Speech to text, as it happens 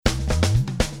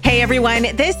Hey everyone,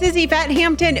 this is Yvette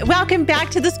Hampton. Welcome back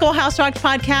to the Schoolhouse Rocked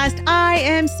podcast. I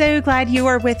am so glad you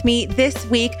are with me this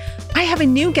week. I have a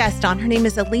new guest on. Her name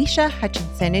is Alicia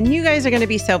Hutchinson, and you guys are going to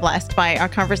be so blessed by our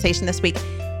conversation this week.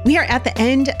 We are at the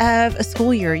end of a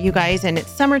school year, you guys, and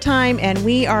it's summertime, and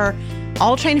we are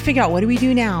all trying to figure out, what do we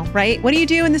do now, right? What do you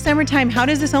do in the summertime? How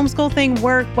does this homeschool thing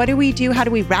work? What do we do? How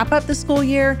do we wrap up the school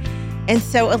year? And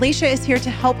so Alicia is here to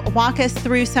help walk us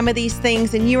through some of these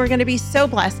things, and you are going to be so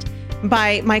blessed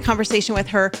by my conversation with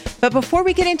her. But before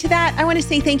we get into that, I want to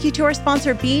say thank you to our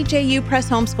sponsor, BJU Press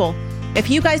Homeschool. If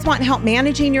you guys want help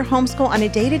managing your homeschool on a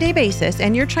day-to-day basis,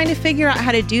 and you're trying to figure out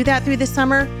how to do that through the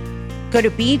summer, go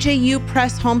to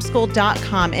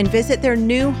bjupresshomeschool.com and visit their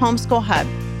new homeschool hub.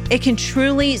 It can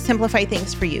truly simplify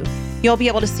things for you. You'll be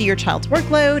able to see your child's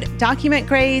workload, document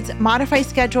grades, modify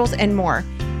schedules, and more.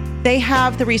 They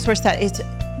have the resource that is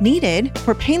needed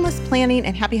for painless planning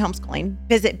and happy homeschooling.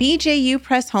 Visit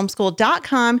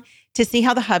bjupresshomeschool.com to see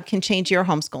how the hub can change your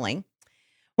homeschooling.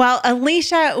 Well,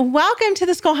 Alicia, welcome to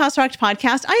the Schoolhouse Rocked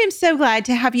podcast. I am so glad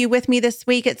to have you with me this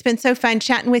week. It's been so fun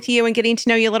chatting with you and getting to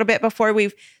know you a little bit before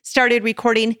we've started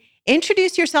recording.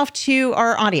 Introduce yourself to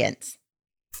our audience.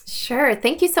 Sure.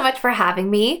 Thank you so much for having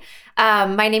me.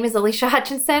 My name is Alicia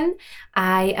Hutchinson.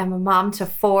 I am a mom to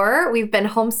 4. We've been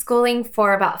homeschooling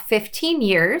for about 15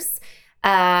 years.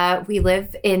 We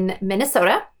live in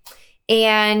Minnesota,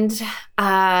 and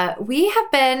we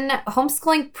have been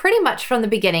homeschooling pretty much from the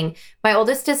beginning. My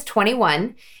oldest is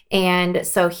 21, and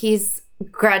so he's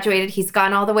graduated. He's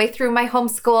gone all the way through my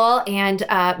homeschool, and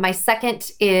my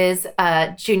second is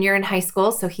a junior in high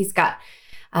school, so he's got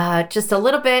just a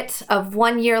little bit of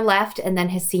 1 year left, and then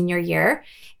his senior year.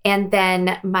 And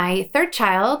then my third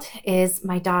child is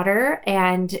my daughter,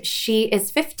 and she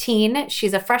is 15.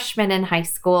 She's a freshman in high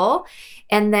school.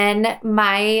 And then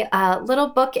my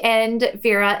little bookend,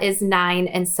 Vera, is 9.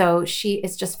 And so she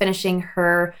is just finishing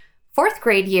her 4th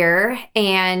grade year.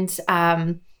 And,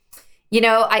 my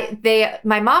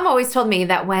mom always told me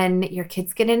that when your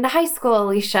kids get into high school,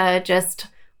 Alicia, just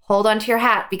hold onto your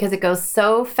hat because it goes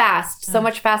so fast, so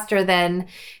much faster than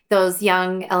those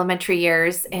young elementary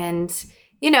years. And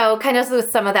kind of with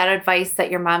some of that advice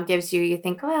that your mom gives you, you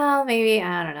think, well, maybe,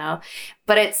 I don't know,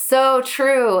 but it's so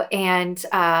true. And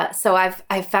so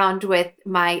I've found with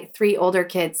my 3 older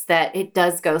kids that it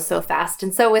does go so fast.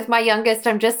 And so with my youngest,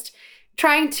 I'm just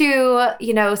trying to,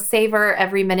 savor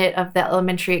every minute of the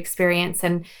elementary experience.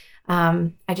 And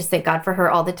I just thank God for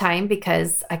her all the time,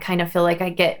 because I kind of feel like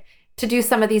I get to do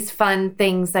some of these fun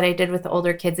things that I did with the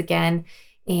older kids again.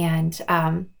 And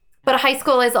but high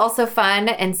school is also fun.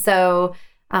 And so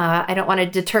I don't want to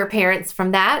deter parents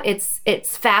from that.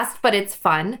 It's fast, but it's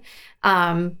fun.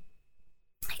 And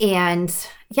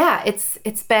yeah,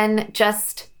 it's been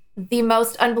just the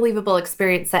most unbelievable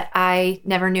experience that I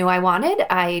never knew I wanted.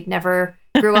 I never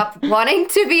grew up wanting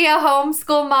to be a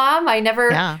homeschool mom. I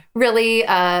never really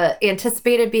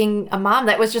anticipated being a mom.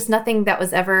 That was just nothing that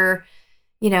was ever,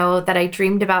 that I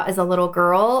dreamed about as a little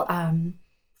girl. I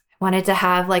wanted to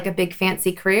have like a big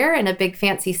fancy career in a big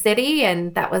fancy city,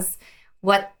 and that was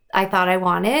what I thought I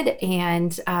wanted.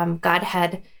 And God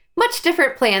had much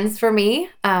different plans for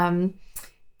me.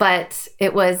 But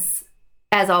it was,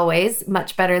 as always,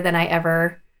 much better than I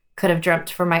ever could have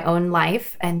dreamt for my own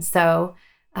life. And so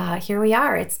here we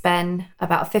are. It's been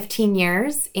about 15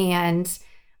 years, and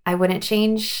I wouldn't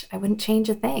change a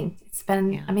thing. It's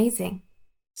been amazing.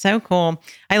 So cool.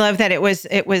 I love that it was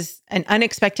an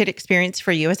unexpected experience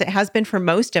for you, as it has been for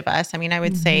most of us. I mean, I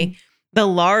would say the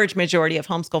large majority of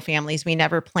homeschool families, we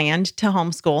never planned to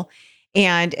homeschool.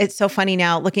 And it's so funny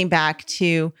now looking back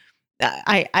to,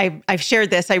 I've shared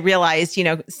this. I realized,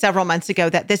 several months ago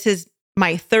that this is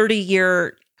my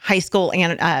 30-year high school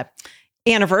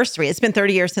anniversary. It's been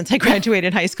 30 years since I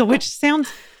graduated high school, which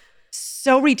sounds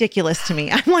so ridiculous to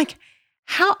me. I'm like,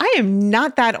 how? I am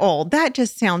not that old. That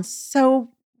just sounds so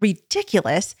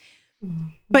ridiculous.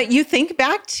 But you think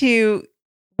back to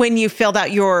when you filled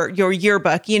out your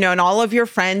yearbook, and all of your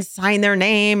friends sign their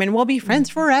name and we'll be friends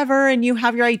forever. And you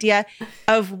have your idea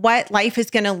of what life is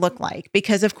going to look like.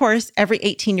 Because of course, every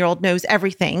 18-year-old knows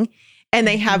everything, and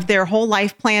they have their whole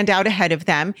life planned out ahead of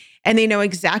them, and they know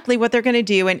exactly what they're going to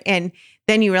do. And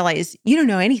then you realize you don't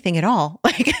know anything at all.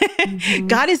 Like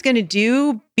God is going to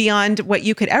do beyond what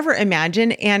you could ever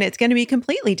imagine. And it's going to be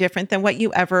completely different than what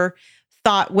you ever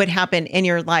thought would happen in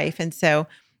your life. And so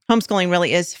homeschooling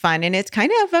really is fun, and it's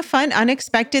kind of a fun,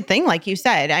 unexpected thing. Like you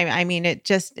said, I mean,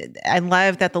 I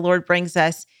love that the Lord brings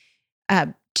us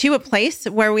to a place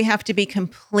where we have to be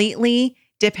completely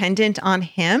dependent on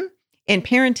Him in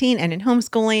parenting and in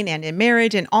homeschooling and in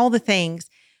marriage and all the things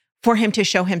for him to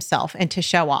show himself and to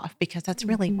show off, because that's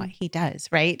really what he does,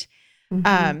 right?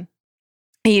 And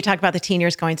you talk about the teen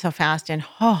years going so fast, and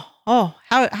how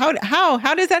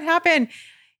does that happen?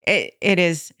 It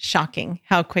is shocking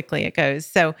how quickly it goes.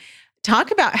 So talk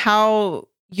about how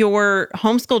your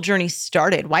homeschool journey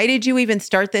started. Why did you even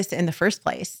start this in the first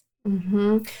place?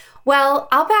 Well,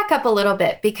 I'll back up a little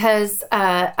bit because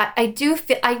I do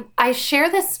feel I share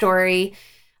this story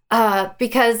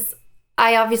because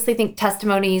I obviously think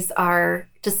testimonies are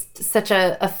just such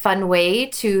a fun way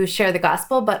to share the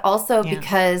gospel, but also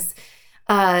because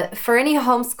for any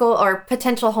homeschool or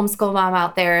potential homeschool mom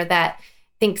out there that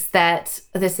thinks that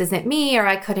this isn't me or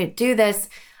I couldn't do this,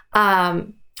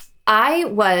 I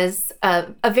was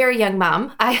a very young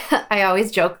mom. I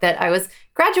always joke that I was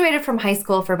graduated from high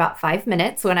school for about 5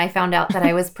 minutes when I found out that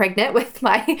I was pregnant with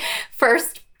my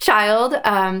first child.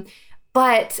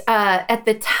 But at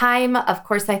the time, of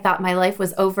course, I thought my life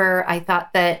was over. I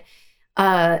thought that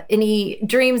any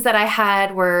dreams that I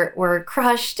had were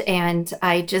crushed. And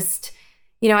I just,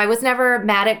 I was never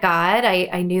mad at God.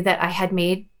 I knew that I had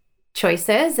made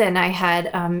choices and I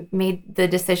had made the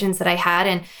decisions that I had.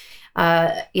 And,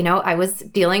 I was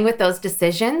dealing with those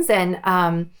decisions. And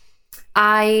so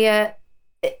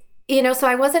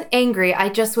I wasn't angry. I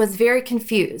just was very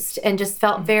confused and just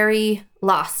felt very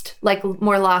lost, like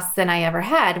more lost than I ever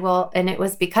had. Well, and it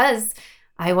was because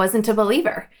I wasn't a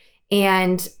believer.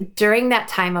 And during that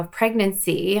time of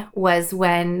pregnancy was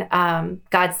when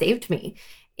God saved me.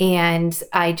 And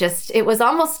it was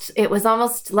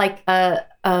almost like a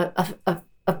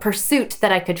pursuit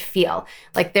that I could feel.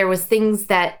 Like there was things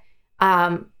that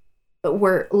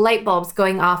were light bulbs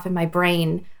going off in my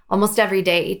brain almost every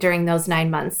day during those 9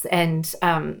 months. And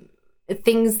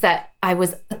things that I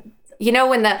was,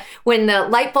 when the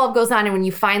light bulb goes on and when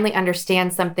you finally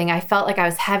understand something, I felt like I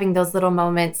was having those little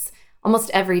moments almost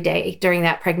every day during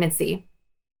that pregnancy.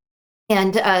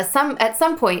 And at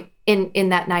some point in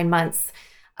that 9 months,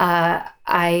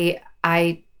 I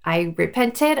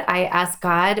repented. I asked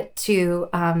God to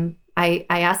I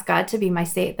asked God to be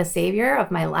the savior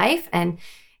of my life, and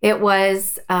it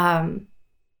was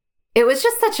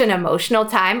just such an emotional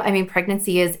time. I mean,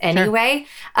 pregnancy is anyway,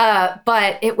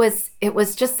 but it was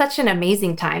just such an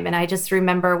amazing time. And I just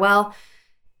remember, well,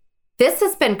 this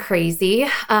has been crazy.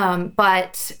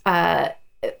 But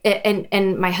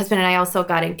and my husband and I also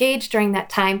got engaged during that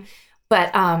time.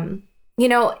 But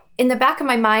in the back of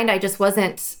my mind, I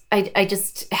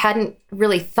just hadn't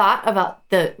really thought about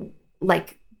the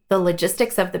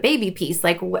logistics of the baby piece.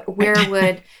 Like how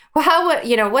would,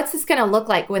 what's this going to look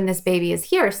like when this baby is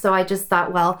here? So I just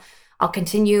thought, well, I'll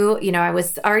continue. I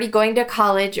was already going to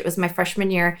college. It was my freshman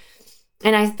year.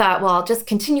 And I thought, well, I'll just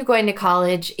continue going to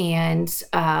college and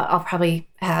I'll probably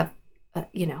have,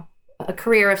 a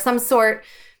career of some sort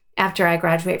after I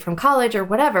graduate from college or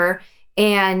whatever.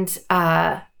 And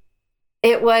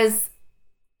it was,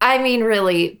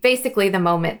 really basically the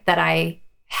moment that I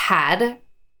had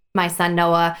my son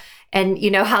Noah, and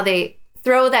how they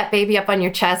throw that baby up on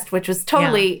your chest, which was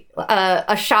totally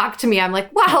a shock to me. I'm like,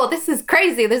 wow, this is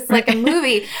crazy. This is like a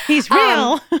movie. He's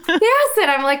real. Yes. And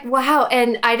I'm like, wow.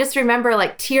 And I just remember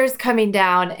like tears coming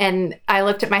down, and I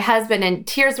looked at my husband and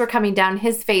tears were coming down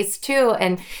his face too.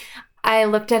 And I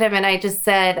looked at him and I just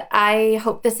said, I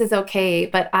hope this is okay,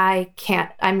 but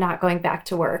I'm not going back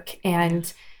to work.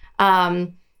 And,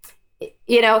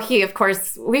 he, of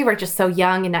course, we were just so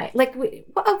young, and we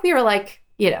were like,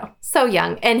 so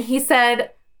young. And he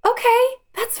said, okay,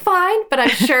 that's fine. But I'm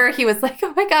sure he was like,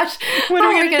 oh my gosh, what are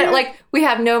we going to do? Like, we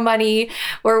have no money,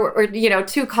 or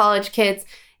 2 college kids.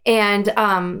 And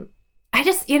I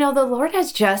just, the Lord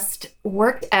has just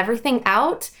worked everything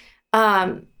out.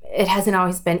 It hasn't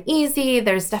always been easy.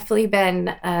 There's definitely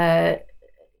been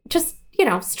just,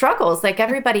 struggles like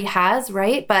everybody has,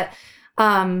 right? But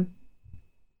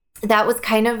that was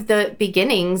kind of the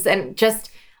beginnings. And just,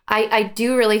 I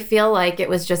do really feel like it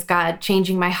was just God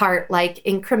changing my heart, like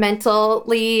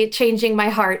incrementally changing my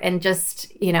heart, and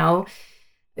just,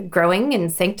 growing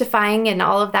and sanctifying and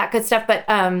all of that good stuff. But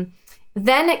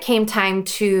then it came time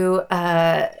to,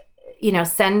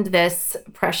 send this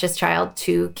precious child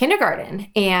to kindergarten.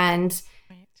 And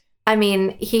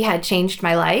he had changed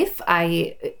my life.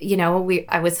 I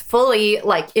was fully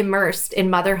like immersed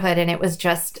in motherhood, and it was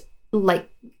just like,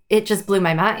 it just blew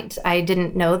my mind. I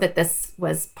didn't know that this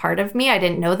was part of me. I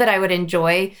didn't know that I would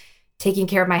enjoy taking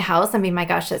care of my house. My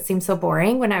gosh, that seemed so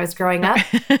boring when I was growing up.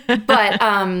 But,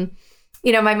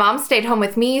 my mom stayed home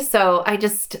with me. So I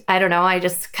just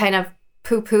kind of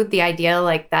poo-pooed the idea,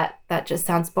 like that just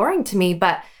sounds boring to me.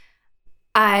 But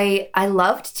I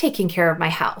loved taking care of my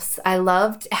house. I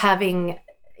loved having,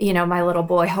 my little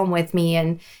boy home with me,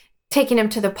 and taking him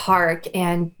to the park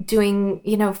and doing,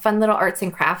 fun little arts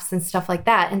and crafts and stuff like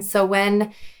that. And so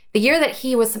when the year that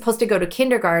he was supposed to go to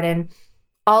kindergarten,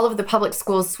 all of the public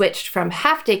schools switched from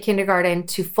half-day kindergarten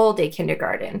to full-day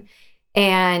kindergarten.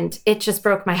 And it just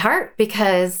broke my heart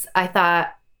because I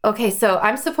thought, okay, so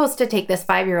I'm supposed to take this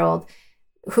 5-year-old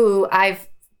who I've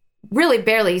really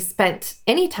barely spent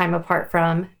any time apart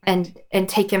from and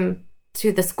take him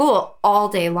to the school all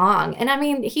day long. And I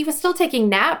mean, he was still taking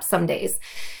naps some days.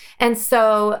 And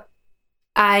so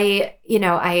I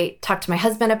talked to my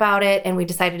husband about it, and we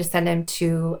decided to send him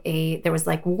to there was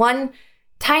like one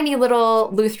tiny little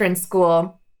Lutheran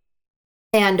school.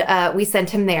 And we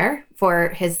sent him there for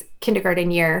his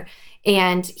kindergarten year.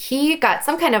 And he got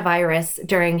some kind of virus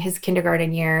during his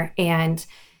kindergarten year. And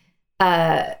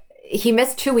he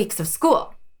missed 2 weeks of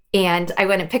school. And I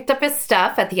went and picked up his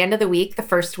stuff at the end of the week, the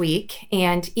first week.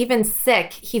 And even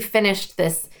sick, he finished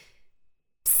this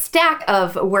stack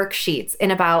of worksheets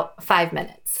in about 5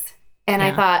 minutes. And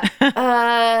I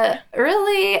thought,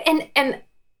 really? And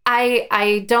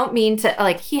I don't mean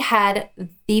to, he had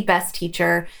the best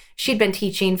teacher. She'd been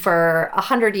teaching for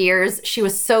 100 years. She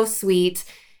was so sweet.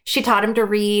 She taught him to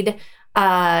read.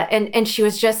 And she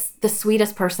was just the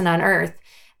sweetest person on earth.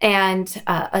 And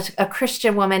a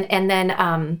Christian woman. And then,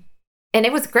 and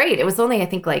it was great. It was only, I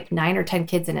think, like 9 or 10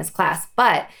 kids in his class.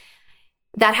 But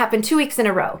that happened 2 weeks in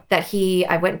a row that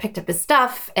I went and picked up his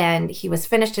stuff and he was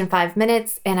finished in 5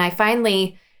 minutes. And I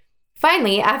finally,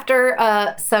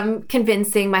 after some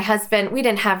convincing, my husband, we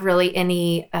didn't have really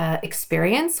any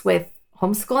experience with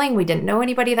homeschooling. We didn't know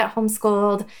anybody that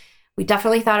homeschooled. We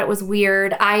definitely thought it was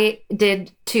weird. I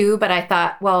did too, but I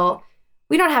thought, well,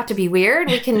 we don't have to be weird.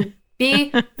 We can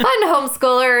be fun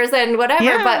homeschoolers and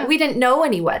whatever, but we didn't know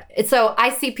anyone. So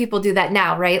I see people do that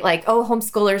now, right? Like, oh,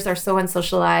 homeschoolers are so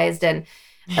unsocialized and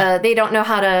they don't know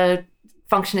how to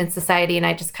function in society. And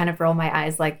I just kind of roll my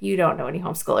eyes like, you don't know any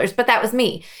homeschoolers. But that was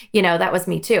me. That was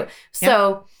me too.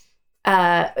 So,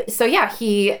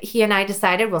 he and I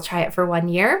decided we'll try it for 1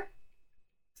 year.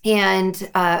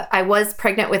 And I was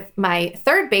pregnant with my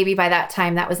third baby by that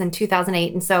time. That was in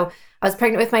 2008. And so I was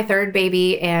pregnant with my third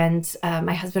baby, and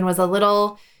my husband was a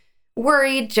little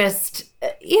worried. Just,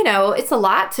 it's a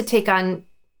lot to take on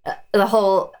the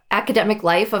whole academic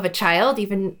life of a child,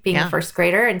 even being a first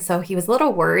grader. And so he was a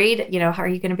little worried, how are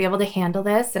you going to be able to handle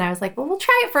this? And I was like, well, we'll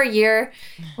try it for a year.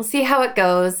 We'll see how it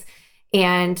goes.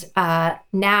 And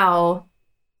now,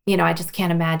 I just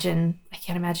can't imagine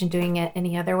doing it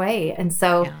any other way. And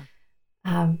so,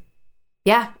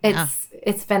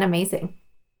 it's been amazing.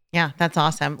 Yeah, that's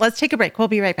awesome. Let's take a break. We'll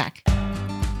be right back.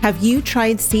 Have you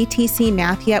tried CTC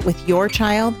Math yet with your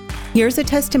child? Here's a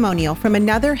testimonial from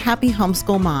another happy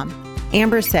homeschool mom.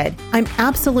 Amber said, I'm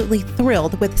absolutely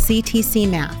thrilled with CTC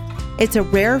Math. It's a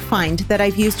rare find that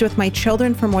I've used with my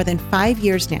children for more than 5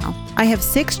 years now. I have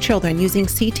 6 children using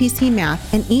CTC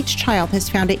Math, and each child has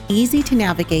found it easy to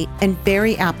navigate and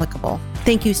very applicable.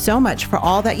 Thank you so much for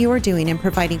all that you are doing in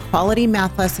providing quality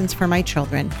math lessons for my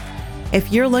children. If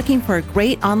you're looking for a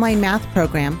great online math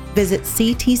program, visit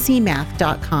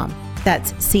ctcmath.com.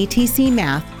 That's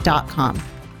ctcmath.com.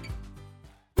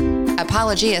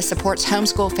 Apologia supports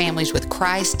homeschool families with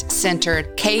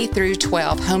Christ-centered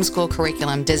K-12 homeschool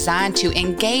curriculum designed to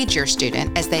engage your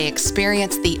student as they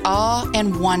experience the awe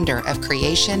and wonder of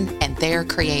creation and their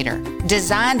creator.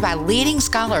 Designed by leading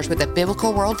scholars with a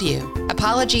biblical worldview,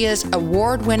 Apologia's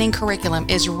award-winning curriculum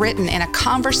is written in a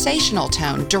conversational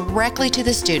tone directly to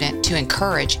the student to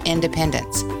encourage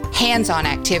independence. Hands-on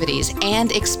activities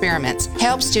and experiments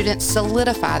help students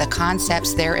solidify the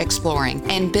concepts they're exploring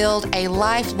and build a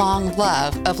lifelong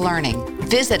love of learning.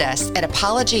 Visit us at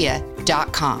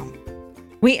apologia.com.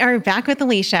 We are back with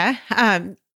Alicia.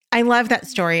 I love that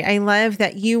story. I love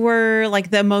that you were like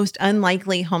the most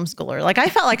unlikely homeschooler. Like I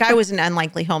felt like I was an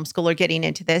unlikely homeschooler getting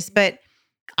into this, but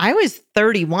I was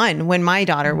 31 when my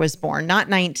daughter was born, not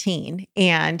 19.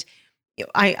 And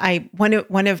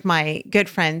one of my good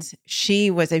friends,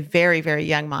 she was a very, very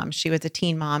young mom. She was a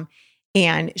teen mom,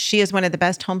 and she is one of the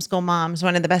best homeschool moms,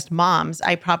 one of the best moms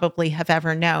I probably have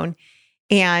ever known.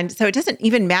 And so it doesn't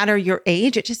even matter your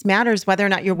age. It just matters whether or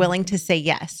not you're willing to say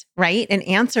yes, right? And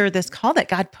answer this call that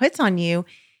God puts on you.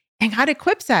 And God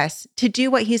equips us to do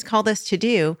what he's called us to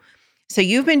do. So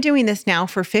you've been doing this now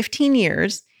for 15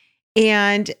 years.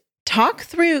 And talk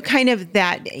through kind of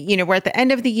that, we're at the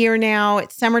end of the year now,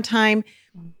 it's summertime.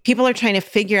 People are trying to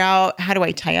figure out, how do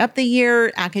I tie up the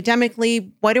year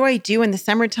academically? What do I do in the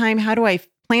summertime? How do I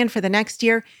plan for the next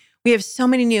year? We have so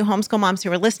many new homeschool moms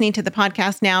who are listening to the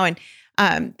podcast now, and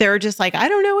they're just like, I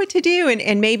don't know what to do.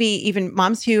 And maybe even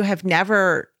moms who have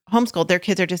never homeschooled, their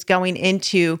kids are just going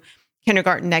into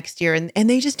kindergarten next year, and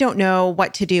they just don't know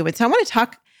what to do. And so I want to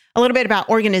talk a little bit about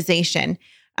organization.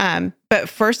 But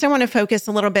first I want to focus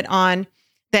a little bit on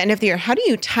the end of the year. How do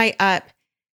you tie up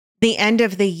the end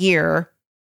of the year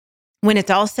when it's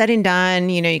all said and done?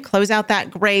 You close out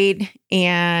that grade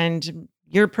and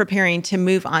you're preparing to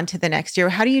move on to the next year.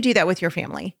 How do you do that with your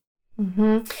family?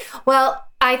 Mm-hmm. Well,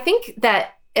 I think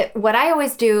that what I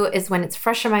always do is when it's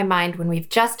fresh in my mind, when we've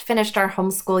just finished our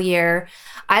homeschool year,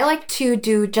 I like to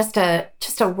do just a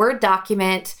Word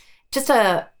document, just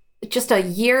a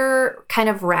year kind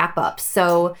of wrap up.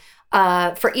 So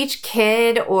for each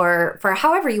kid, or for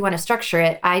however you want to structure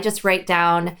it, I just write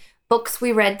down books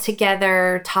we read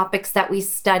together, topics that we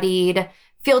studied,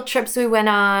 field trips we went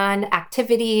on,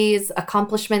 activities,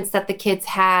 accomplishments that the kids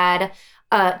had,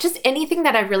 just anything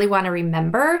that I really want to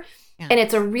remember. Yeah. And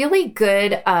it's a really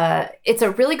good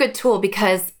tool,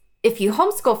 because if you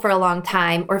homeschool for a long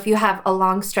time, or if you have a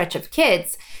long stretch of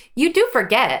kids, you do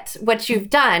forget what you've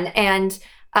done. And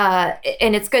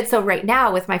it's good. So right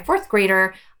now with my fourth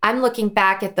grader, I'm looking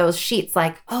back at those sheets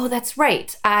like, oh, that's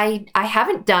right. I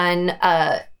haven't done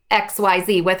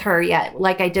XYZ with her yet,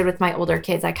 like I did with my older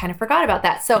kids. I kind of forgot about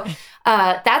that. So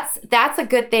that's a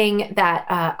good thing that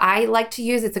I like to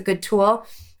use. It's a good tool.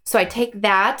 So I take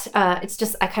that.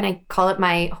 I kind of call it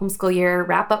my homeschool year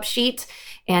wrap-up sheet.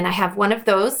 And I have one of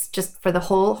those just for the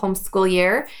whole homeschool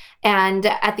year. And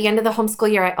at the end of the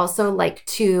homeschool year, I also like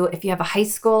to, if you have a high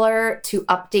schooler, to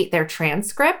update their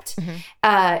transcript.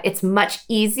 Mm-hmm. It's much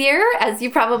easier, as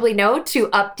you probably know, to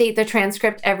update the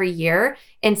transcript every year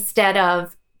instead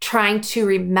of trying to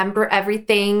remember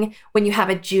everything when you have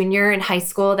a junior in high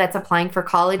school that's applying for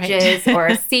colleges, right. or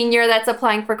a senior that's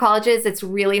applying for colleges. It's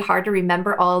really hard to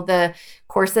remember all the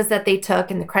courses that they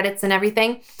took and the credits and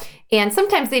everything. And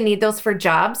sometimes they need those for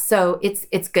jobs. So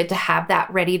it's good to have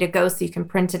that ready to go so you can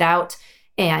print it out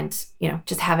and,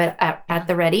 just have it at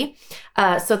the ready.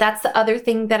 So that's the other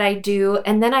thing that I do.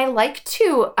 And then I'm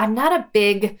not a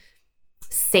big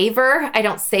saver. I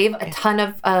don't save a ton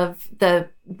of the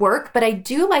work, but I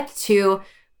do like to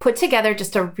put together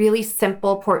just a really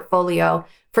simple portfolio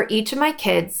for each of my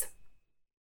kids.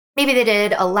 Maybe they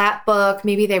did a lap book,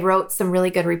 maybe they wrote some really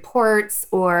good reports,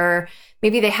 or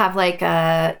maybe they have like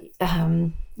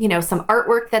some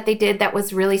artwork that they did that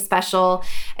was really special.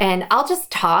 And I'll just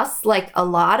toss like a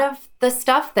lot of the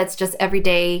stuff that's just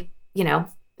everyday,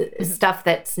 mm-hmm. stuff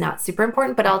that's not super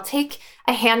important, but I'll take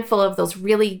a handful of those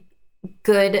really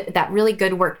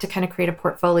good work to kind of create a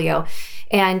portfolio.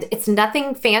 And it's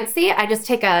nothing fancy. I just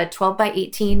take a 12 by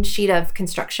 18 sheet of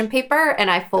construction paper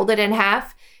and I fold it in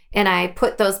half and I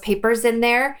put those papers in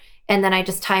there, and then I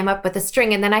just tie them up with a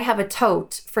string. And then I have a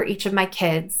tote for each of my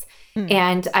kids.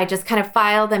 And I just kind of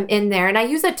file them in there. And I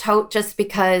use a tote just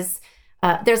because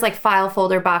there's like file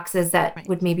folder boxes that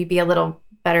would maybe be a little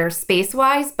better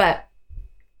space-wise, but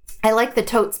I like the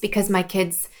totes because my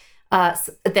kids,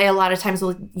 they a lot of times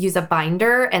will use a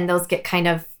binder and those get kind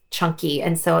of chunky.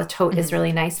 And so a tote is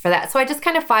really nice for that. So I just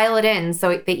kind of file it in.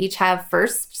 So they each have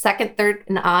first, second, third,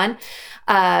 and on.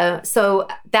 So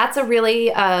that's a really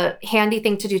handy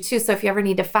thing to do too. So if you ever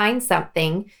need to find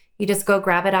something, you just go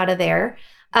grab it out of there.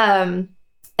 And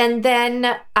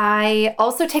then I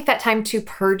also take that time to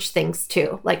purge things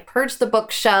too, like purge the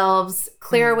bookshelves,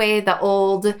 clear away the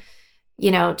old,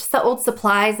 just the old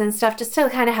supplies and stuff, just to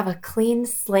kind of have a clean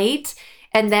slate.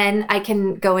 And then I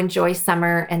can go enjoy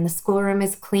summer and the schoolroom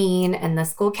is clean and the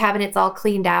school cabinet's all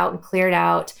cleaned out and cleared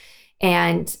out.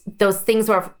 And those things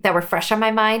that were fresh on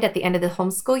my mind at the end of the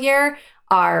homeschool year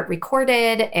are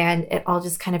recorded, and it all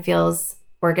just kind of feels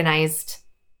organized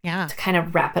to kind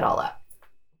of wrap it all up.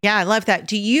 Yeah, I love that.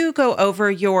 Do you go over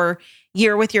your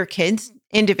year with your kids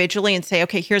individually and say,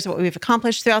 okay, here's what we've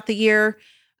accomplished throughout the year?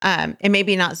 And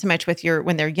maybe not so much with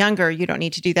when they're younger, you don't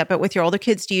need to do that. But with your older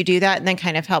kids, do you do that and then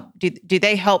kind of help? Do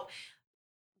they help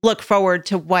look forward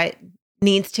to what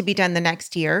needs to be done the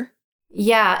next year?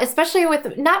 Yeah, especially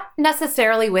not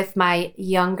necessarily with my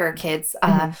younger kids.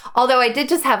 Although I did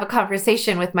just have a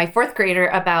conversation with my fourth grader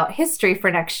about history for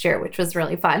next year, which was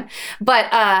really fun.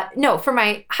 But no, for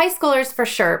my high schoolers, for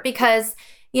sure, because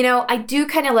I do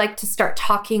kind of like to start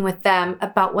talking with them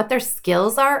about what their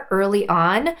skills are early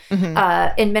on.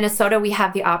 In Minnesota, we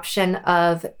have the option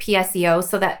of PSEO.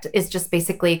 So that is just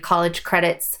basically college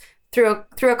credits through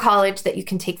a college that you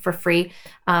can take for free.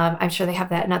 I'm sure they have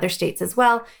that in other states as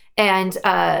well. And,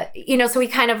 so we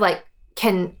kind of like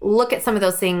can look at some of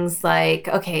those things like,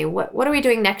 okay, what are we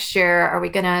doing next year? Are we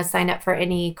going to sign up for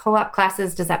any co-op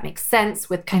classes? Does that make sense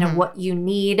with kind of what you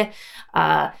need?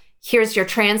 Here's your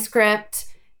transcript.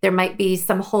 There might be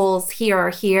some holes here or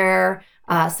here.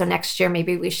 So next year,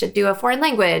 maybe we should do a foreign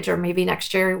language, or maybe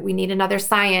next year we need another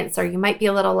science, or you might be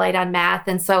a little light on math.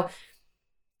 And so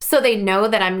they know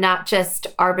that I'm not just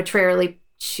arbitrarily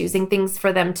choosing things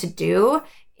for them to do,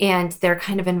 and they're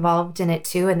kind of involved in it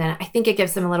too. And then I think it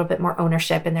gives them a little bit more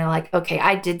ownership, and they're like, okay,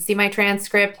 I did see my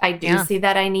transcript. I do see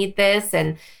that I need this.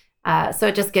 And so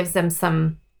it just gives them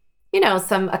some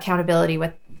accountability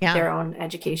with their own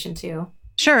education too.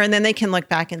 Sure. And then they can look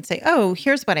back and say, oh,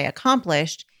 here's what I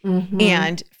accomplished,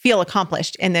 and feel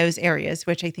accomplished in those areas,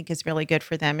 which I think is really good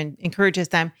for them and encourages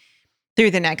them through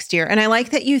the next year. And I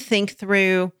like that you think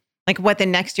through like what the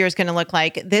next year is going to look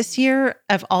like. This year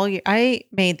of all year, I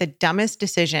made the dumbest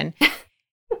decision.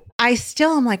 I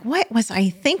still am like, what was I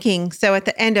thinking? So at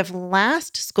the end of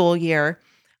last school year,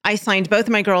 I signed both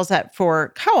of my girls up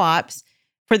for co-ops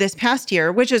for this past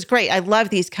year, which is great. I love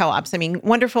these co-ops. I mean,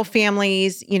 wonderful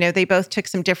families, they both took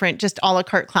some different, just a la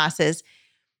carte classes,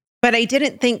 but I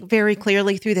didn't think very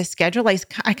clearly through the schedule.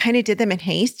 I kind of did them in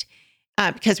haste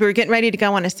because we were getting ready to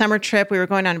go on a summer trip. We were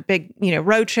going on a big,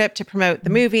 road trip to promote the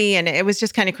movie, and it was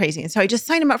just kind of crazy. And so I just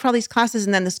signed them up for all these classes,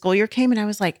 and then the school year came, and I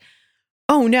was like,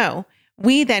 oh no.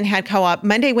 We then had co-op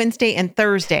Monday, Wednesday, and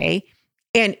Thursday,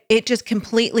 and it just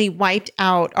completely wiped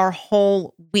out our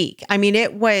whole week. I mean,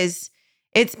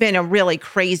 it's been a really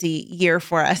crazy year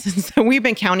for us. And so we've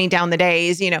been counting down the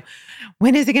days,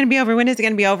 when is it going to be over? When is it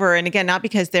going to be over? And again, not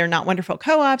because they're not wonderful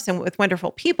co-ops and with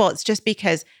wonderful people. It's just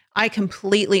because I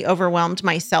completely overwhelmed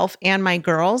myself and my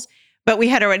girls, but we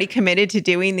had already committed to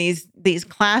doing these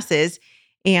classes.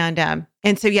 And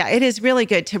so, yeah, it is really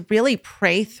good to really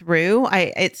pray through.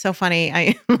 It's so funny.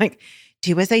 I'm like,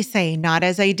 do as I say, not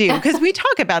as I do. Because we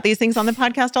talk about these things on the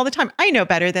podcast all the time. I know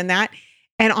better than that.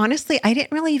 And honestly, I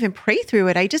didn't really even pray through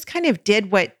it. I just kind of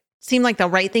did what seemed like the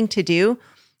right thing to do.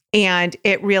 And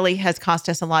it really has cost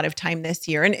us a lot of time this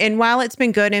year. And while it's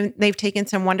been good and they've taken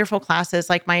some wonderful classes,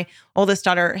 like my oldest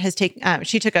daughter has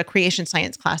she took a creation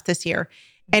science class this year.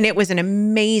 And it was an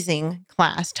amazing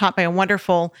class taught by a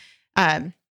wonderful,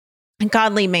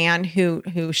 godly man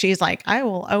who she's like, I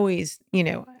will always,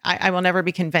 I will never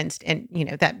be convinced and,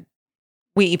 that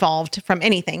we evolved from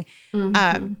anything.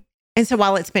 And so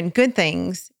while it's been good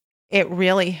things, it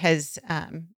really has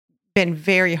been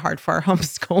very hard for our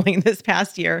homeschooling this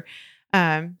past year.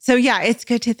 So yeah, it's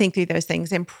good to think through those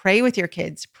things and pray with your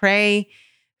kids. Pray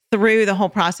through the whole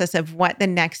process of what the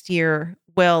next year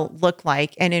will look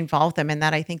like and involve them in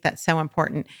that. I think that's so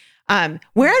important.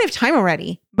 We're out of time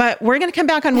already, but we're going to come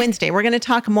back on Wednesday. We're going to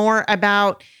talk more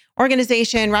about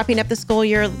organization, wrapping up the school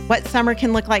year, what summer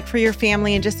can look like for your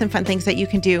family, and just some fun things that you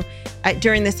can do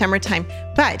during the summertime.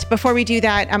 But before we do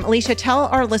that, Alicia, tell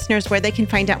our listeners where they can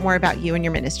find out more about you and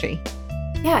your ministry.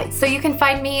 Yeah, so you can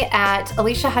find me at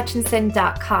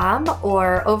aliciahutchinson.com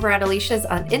or over at Alicia's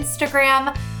on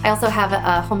Instagram. I also have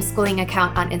a homeschooling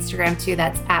account on Instagram too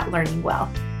that's at Learning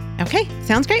Well. Okay,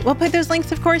 sounds great. We'll put those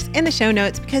links, of course, in the show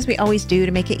notes because we always do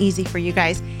to make it easy for you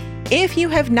guys. If you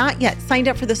have not yet signed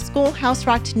up for the Schoolhouse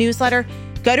Rocked newsletter,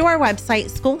 go to our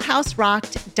website,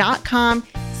 schoolhouserocked.com,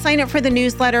 sign up for the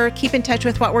newsletter, keep in touch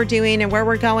with what we're doing and where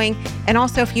we're going. And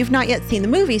also, if you've not yet seen the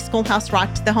movie Schoolhouse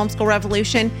Rocked, The Homeschool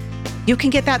Revolution, you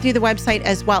can get that through the website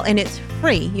as well. And it's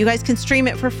free. You guys can stream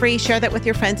it for free, share that with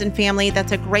your friends and family.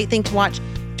 That's a great thing to watch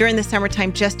during the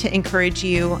summertime just to encourage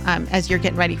you as you're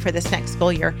getting ready for this next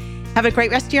school year. Have a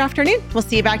great rest of your afternoon. We'll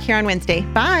see you back here on Wednesday.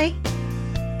 Bye.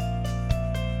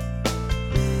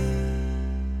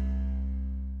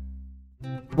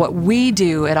 What we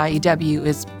do at IEW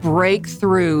is break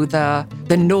through the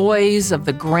noise of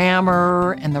the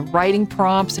grammar and the writing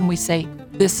prompts, and we say,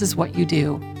 this is what you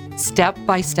do, step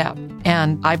by step.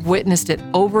 And I've witnessed it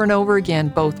over and over again,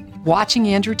 both watching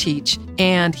Andrew teach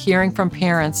and hearing from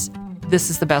parents, this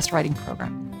is the best writing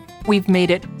program. We've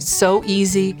made it so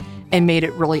easy and made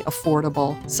it really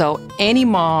affordable. So any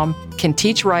mom can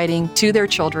teach writing to their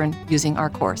children using our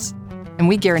course, and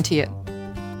we guarantee it.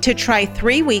 To try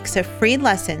 3 weeks of free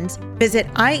lessons, visit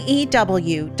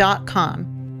IEW.com.